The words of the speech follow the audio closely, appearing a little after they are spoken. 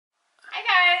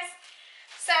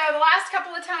last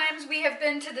couple of times we have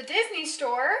been to the Disney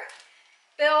store,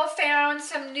 Bill found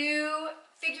some new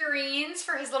figurines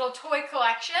for his little toy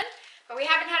collection, but we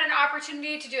haven't had an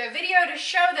opportunity to do a video to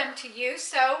show them to you,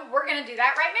 so we're going to do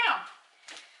that right now.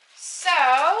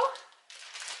 So,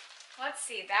 let's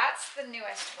see, that's the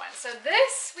newest one. So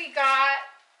this, we got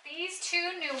these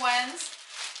two new ones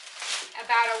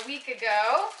about a week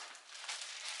ago.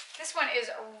 This one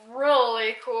is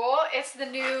really cool. It's the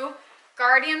new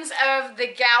Guardians of the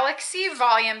Galaxy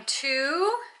Volume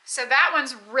 2. So that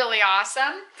one's really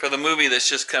awesome. For the movie that's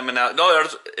just coming out. No,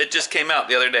 it just came out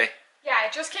the other day. Yeah,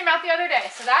 it just came out the other day.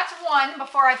 So that's one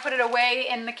before I put it away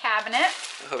in the cabinet.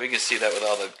 I hope you can see that with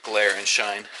all the glare and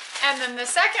shine. And then the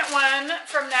second one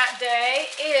from that day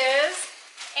is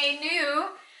a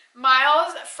new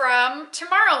Miles from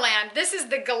Tomorrowland. This is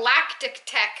the Galactic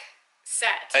Tech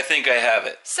set. I think I have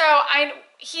it. So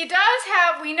he does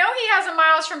have, we know he has a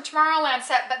Miles from Tomorrowland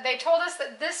set, but they told us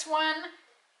that this one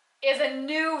is a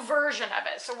new version of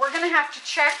it. So we're going to have to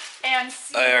check and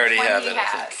see I already what have he it,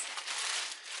 has. I think.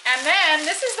 And then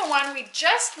this is the one we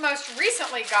just most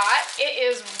recently got. It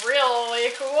is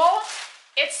really cool.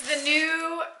 It's the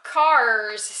new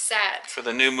Cars set. For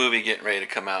the new movie getting ready to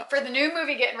come out. For the new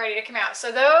movie getting ready to come out.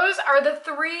 So those are the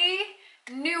three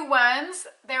new ones.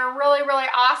 They're really, really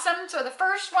awesome. So the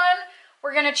first one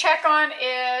we're going to check on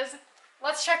is,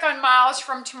 let's check on Miles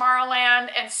from Tomorrowland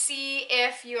and see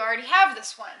if you already have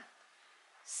this one.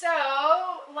 So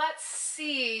let's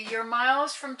see, your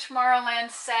Miles from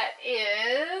Tomorrowland set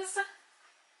is...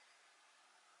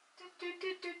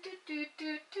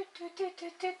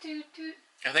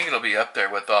 I think it'll be up there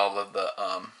with all of the,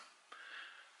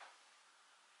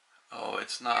 oh,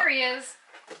 it's not. Here he is.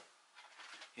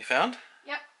 You found?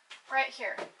 Yep, right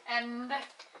here. And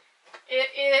it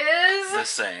is... The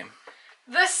same.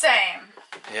 The same.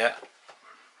 Yeah.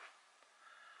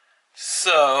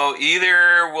 So,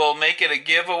 either we'll make it a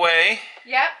giveaway.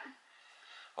 Yep.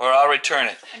 Or I'll return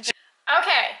it.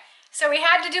 Okay, so we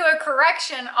had to do a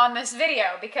correction on this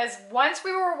video because once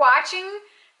we were watching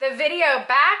the video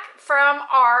back from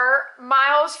our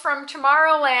Miles from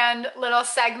Tomorrowland little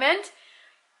segment,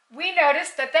 we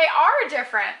noticed that they are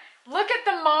different. Look at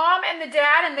the mom and the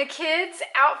dad and the kids'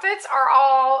 outfits are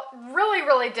all really,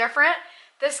 really different.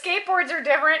 The skateboards are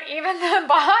different, even the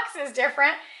box is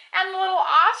different, and the little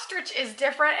ostrich is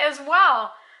different as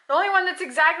well. The only one that's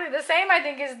exactly the same, I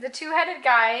think, is the two-headed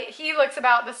guy. He looks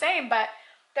about the same, but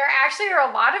there actually are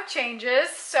a lot of changes,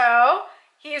 so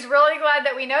he's really glad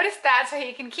that we noticed that so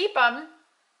he can keep them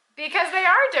because they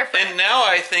are different. And now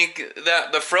I think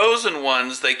that the frozen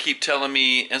ones, they keep telling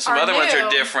me, and some other ones are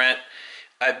different.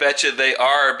 I bet you they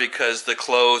are because the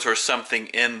clothes or something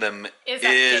in them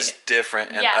is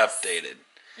different and updated.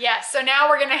 Yes, so now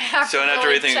we're going to have to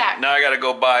check. Now I got to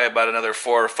go buy about another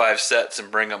 4 or 5 sets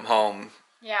and bring them home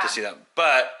to see them.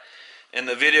 But in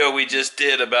the video we just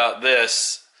did about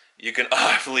this, you can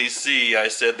obviously see I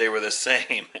said they were the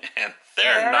same, and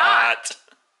they're not.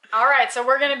 All right, so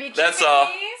we're going to be keeping That's all.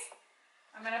 these.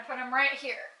 I'm going to put them right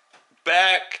here.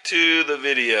 Back to the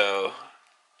video.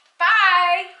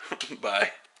 Bye.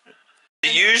 Bye.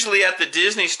 Usually at the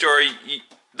Disney store,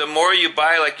 the more you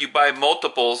buy, like you buy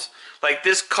multiples. Like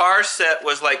this car set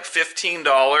was like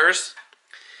 $15.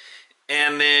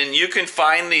 And then you can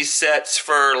find these sets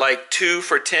for like 2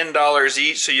 for $10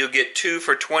 each, so you'll get 2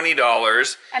 for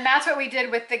 $20. And that's what we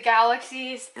did with the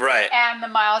Galaxies right. and the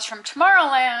Miles from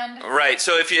Tomorrowland. Right,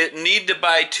 so if you need to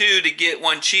buy 2 to get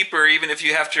one cheaper, even if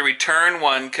you have to return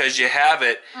one because you have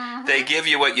it, they give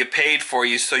you what you paid for,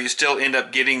 so you still end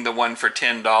up getting the one for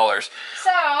 $10.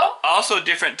 So, also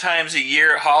different times a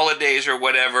year, holidays or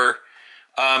whatever,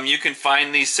 you can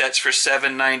find these sets for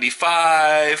 $7.95,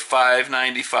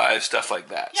 $5.95, stuff like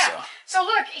that. Yeah. So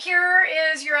look, here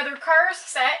is your other Cars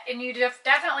set, and you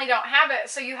definitely don't have it.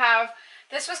 So you have,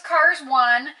 this was Cars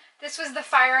 1, this was the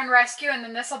Fire and Rescue, and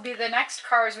then this will be the next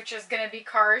Cars, which is going to be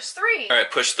Cars 3. All right,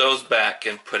 push those back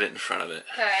and put it in front of it.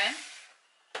 Okay.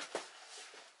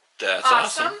 That's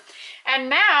awesome. And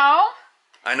now,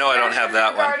 I know I don't have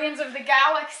that one. Guardians of the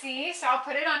Galaxy, so I'll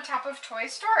put it on top of Toy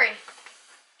Story.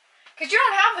 Because you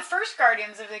don't have the first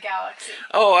Guardians of the Galaxy.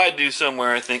 Oh, I do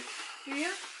somewhere, I think. Do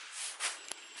you?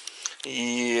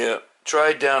 Yeah.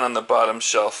 Try down on the bottom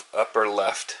shelf, upper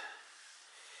left.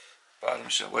 Bottom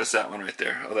shelf. What is that one right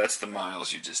there? Oh, that's the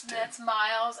Miles you just did. That's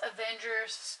Miles,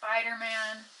 Avengers,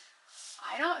 Spider-Man.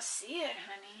 I don't see it,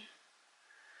 honey.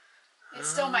 It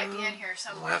still might be in here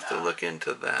somewhere. We'll have to look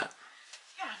into that.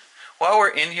 Yeah. While we're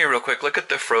in here real quick, look at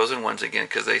the Frozen ones again,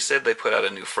 because they said they put out a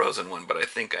new Frozen one, but I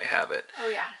think I have it. Oh,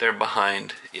 yeah. They're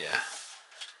behind, yeah.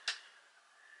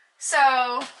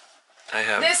 So, I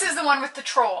have. this is the one with the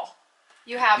troll.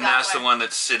 You have And that that's one. the one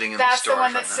that's sitting in the That's stores the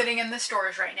one right that's now. sitting in the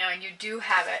stores right now, and you do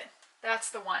have it.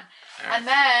 That's the one. Right. And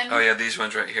then... Oh, yeah, these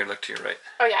ones right here. Look to your right.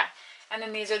 Oh, yeah. And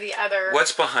then these are the other...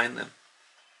 What's behind them?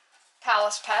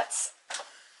 Palace Pets.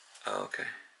 Oh, okay.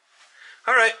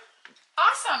 All right.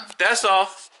 Awesome. That's all.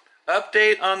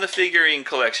 Update on the figurine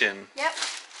collection. Yep.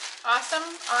 Awesome.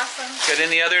 Awesome. Got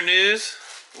any other news?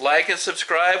 Like and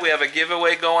subscribe. We have a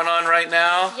giveaway going on right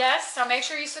now. Yes, so make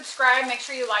sure you subscribe. Make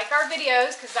sure you like our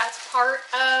videos because that's part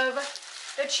of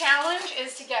the challenge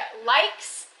is to get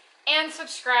likes and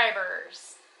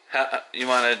subscribers. You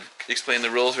want to explain the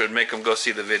rules or make them go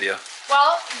see the video?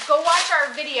 Well, go watch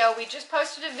our video. We just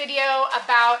posted a video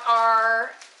about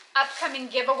our upcoming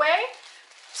giveaway.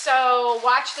 So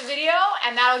watch the video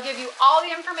and that'll give you all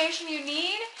the information you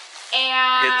need.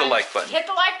 And hit the like button. Hit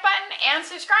the like button and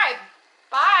subscribe.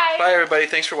 Bye. Bye, everybody.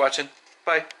 Thanks for watching.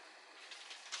 Bye.